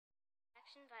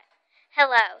production by...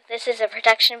 Hello, this is a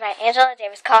production by Angela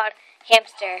Davis called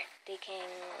Hamster the King.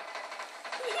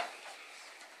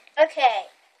 Okay.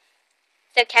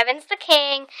 So Kevin's the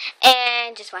king,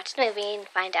 and just watch the movie and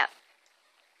find out.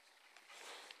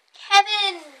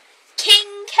 Kevin!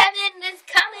 King Kevin is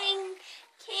coming!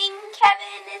 King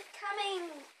Kevin is coming!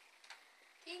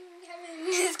 King Kevin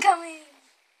is coming!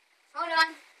 Hold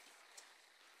on.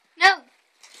 No!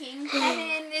 King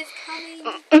Kevin is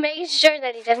coming! Making sure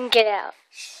that he doesn't get out.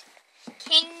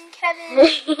 King Kevin! We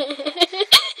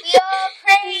all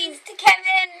praise to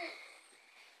Kevin!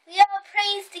 We all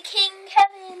praise to King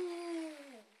Kevin!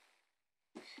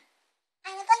 I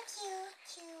would like you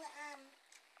to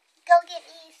go get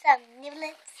me some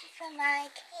niblets from my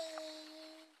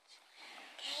cage.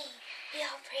 Okay, we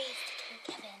all praise to King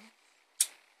Kevin.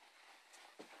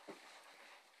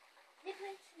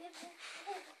 Niblets, niblets,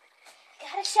 niblets. You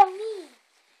gotta show me.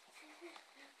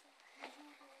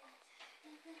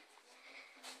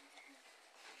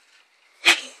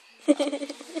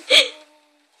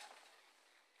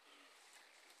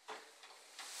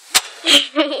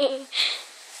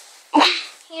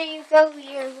 Here you go,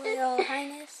 Your Royal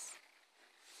Highness.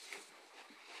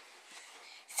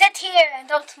 Sit here and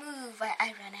don't move while I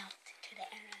run out to the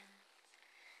errand.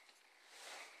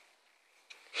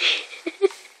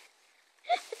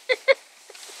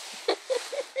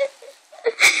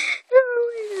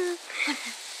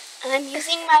 I'm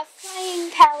using my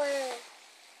flying power.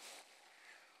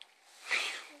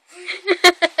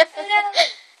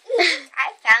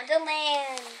 I found a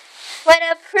land. What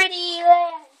a pretty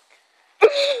land.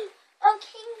 Oh,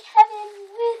 King Kevin,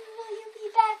 when will you be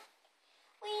back?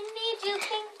 We need you,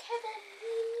 King Kevin.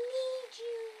 We need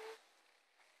you.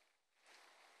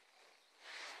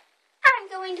 I'm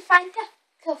going to find out.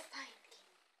 Go find him.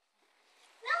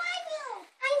 No, I will.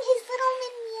 I'm his little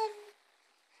minion.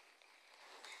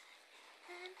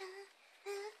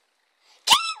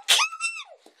 King Kevin!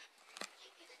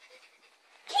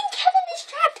 King Kevin is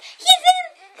trapped. He's in.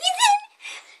 He's in.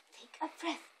 Take a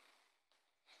breath.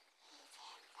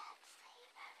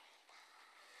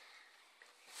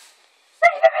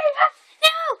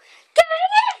 No!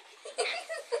 Dang it!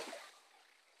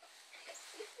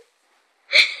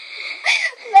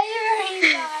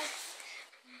 Flavor box.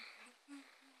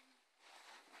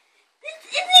 This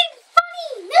isn't funny.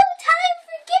 No time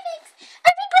for gimmicks.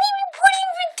 Everybody reporting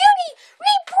for duty.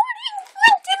 Reporting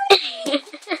for duty.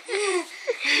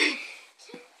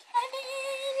 Kevin.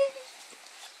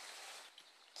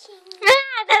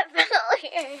 That fell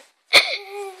here.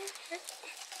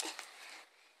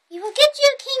 You will get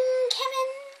you, King Kevin.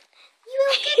 You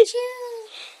will get you.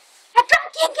 I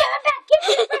brought King Kevin back. Get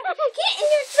in your throne. Get in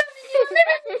your throne and you will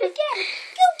never move again.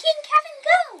 Go, King Kevin,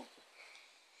 go.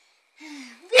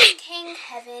 This King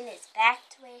Kevin is back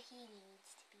to where he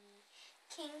needs to be.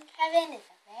 King Kevin is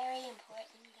a very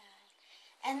important guy.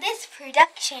 And this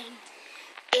production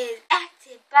is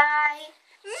acted by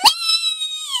me.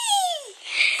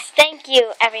 Thank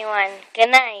you, everyone. Good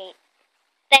night.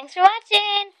 Thanks for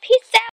watching. Peace out.